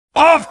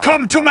I've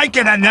come to make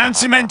an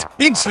announcement.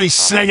 Ainsley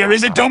Slater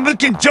is a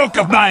dumb-looking joke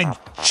of mine.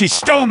 She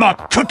stole my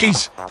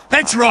cookies.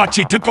 That's right,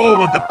 she took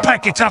all of the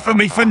packets off of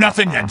me for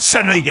nothing and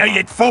suddenly ate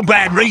it for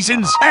bad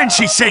reasons. And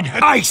she said,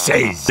 I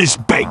says this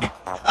big.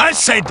 I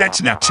said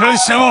that's not true,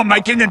 so I'm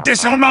making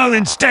this on my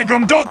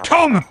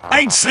Instagram.com.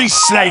 Ainsley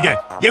Slater,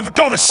 you've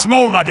got a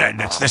small udder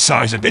that's the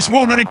size of this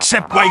woman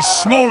except way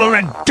smaller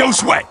and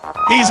goes wet.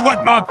 Here's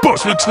what my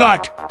butt looks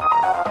like.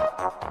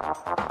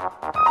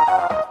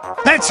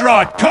 That's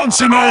right,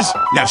 consumers.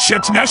 No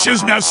shirts, no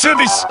shoes, no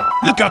service.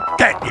 Look at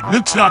that, it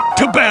looks like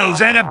two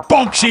bells and a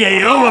bonk. She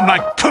ate all of my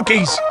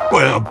cookies.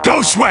 Well,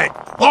 go sweat.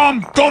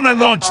 I'm gonna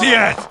launch the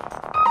earth.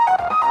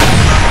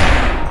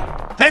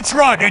 That's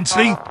right,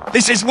 Ainsley.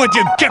 This is what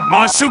you get,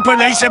 my super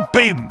laser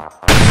beam.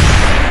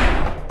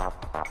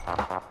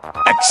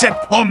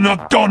 Except I'm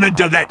not gonna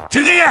do that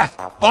to the earth.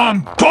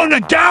 I'm gonna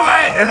go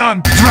out and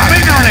I'm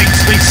drumming on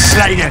Ainsley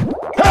Slater.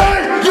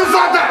 Hey, you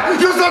saw that!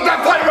 You saw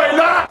that fight right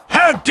now!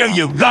 How do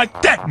you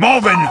like that,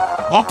 Marvin?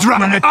 I'm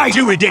drumming at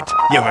you, idiot.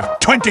 You have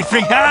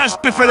 23 hours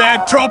before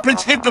their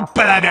droplets hit the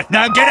planet.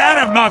 Now get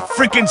out of my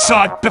freaking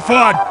sight before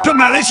I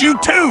demolish you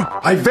too.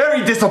 I'm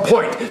very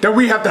disappointed that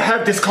we have to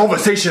have this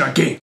conversation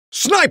again.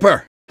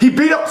 Sniper! He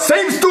beat up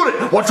same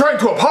student while trying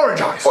to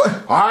apologize.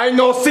 I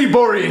no see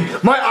bullying.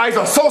 My eyes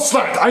are so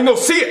slant, I no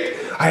see it.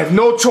 I have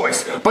no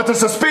choice but to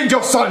suspend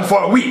your son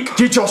for a week.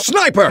 Get your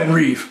Sniper! and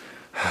leave.